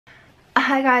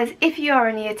Hi guys, if you are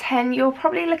in year 10, you're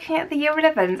probably looking at the year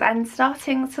 11s and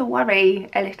starting to worry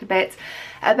a little bit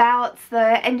about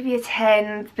the end of year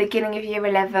 10, beginning of year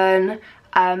 11,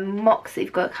 mocks that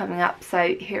you've got coming up.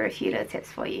 So here are a few little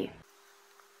tips for you.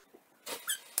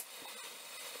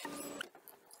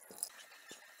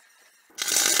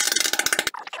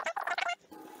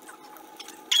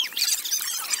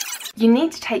 You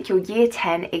need to take your year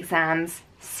 10 exams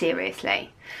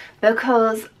seriously,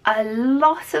 because a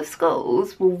lot of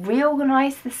schools will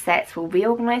reorganise the sets, will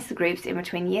reorganise the groups in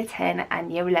between year 10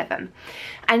 and year 11.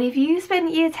 And if you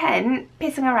spend year 10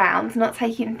 pissing around, not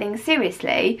taking things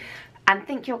seriously, and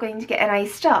think you're going to get an A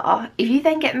star, if you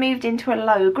then get moved into a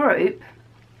lower group,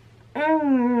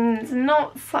 it's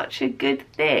not such a good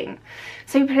thing.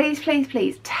 So please, please,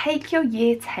 please take your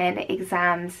year 10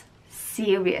 exams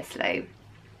seriously.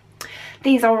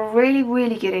 These are a really,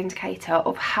 really good indicator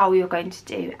of how you're going to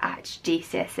do at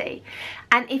GCSE.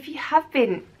 And if you have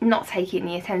been not taking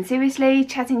year 10 seriously,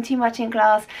 chatting too much in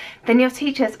class, then your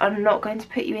teachers are not going to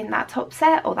put you in that top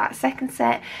set or that second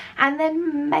set, and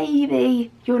then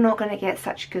maybe you're not going to get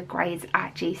such good grades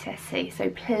at GCSE. So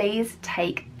please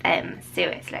take them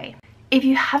seriously. If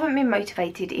you haven't been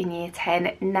motivated in year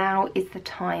 10, now is the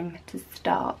time to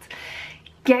start.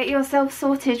 Get yourself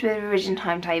sorted with a revision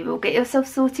timetable, get yourself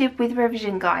sorted with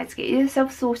revision guides, get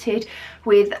yourself sorted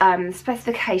with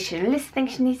specification, list of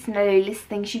things you need to know, list of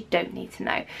things you don't need to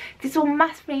know. This will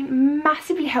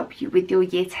massively help you with your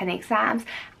year 10 exams,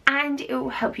 and it will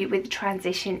help you with the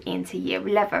transition into year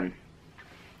 11.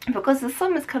 Because the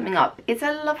summer's coming up, it's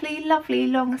a lovely, lovely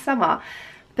long summer.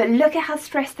 But look at how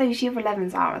stressed those year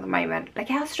 11s are at the moment.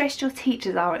 Look at how stressed your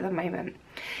teachers are at the moment.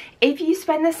 If you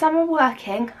spend the summer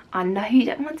working, I know you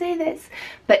don't want to do this,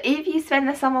 but if you spend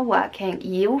the summer working,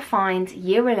 you'll find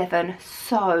year 11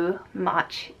 so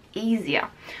much easier.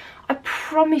 I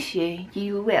promise you,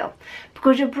 you will.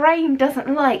 Because your brain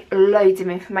doesn't like loads of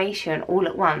information all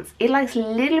at once. It likes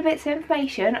little bits of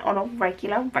information on a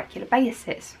regular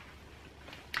basis.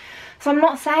 So I'm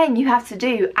not saying you have to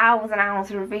do hours and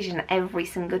hours of revision every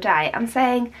single day. I'm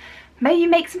saying maybe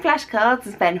make some flashcards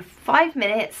and spend 5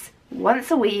 minutes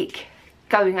once a week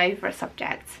going over a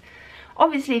subject.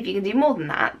 Obviously, if you can do more than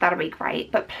that, that'll be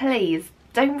great, but please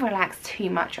don't relax too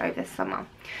much over the summer.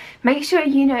 Make sure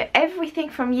you know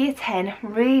everything from year 10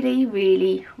 really,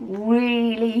 really,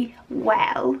 really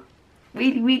well.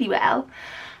 Really well.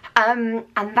 And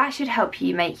that should help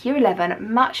you make year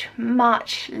 11 much,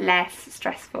 much less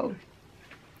stressful.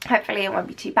 Hopefully it won't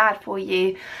be too bad for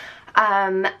you,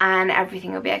 and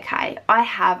everything will be okay. I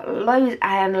have loads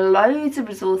and loads of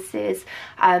resources,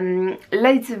 for the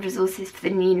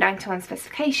new 9-to-1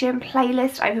 specification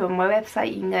playlist over on my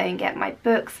website. You can go and get my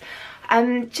books.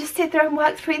 Just sit there and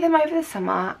work through them over the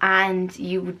summer, and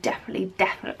you will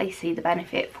definitely see the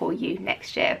benefit for you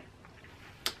next year.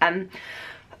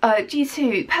 Due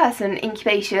to person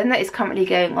incubation that is currently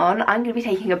going on, I'm going to be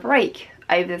taking a break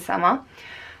over the summer.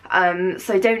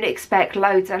 So don't expect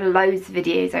loads and loads of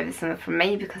videos over the summer from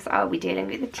me, because I'll be dealing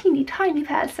with a teeny tiny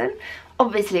person.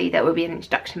 Obviously there will be an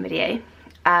introduction video,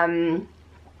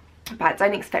 but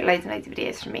don't expect loads and loads of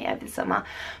videos from me over the summer.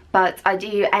 But I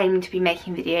do aim to be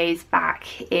making videos back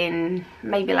in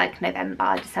maybe like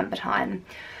November, December time,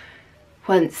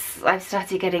 once I've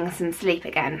started getting some sleep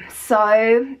again. So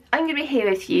I'm going to be here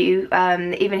with you,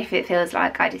 even if it feels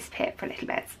like I disappeared for a little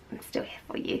bit. I'm still here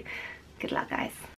for you. Good luck, guys.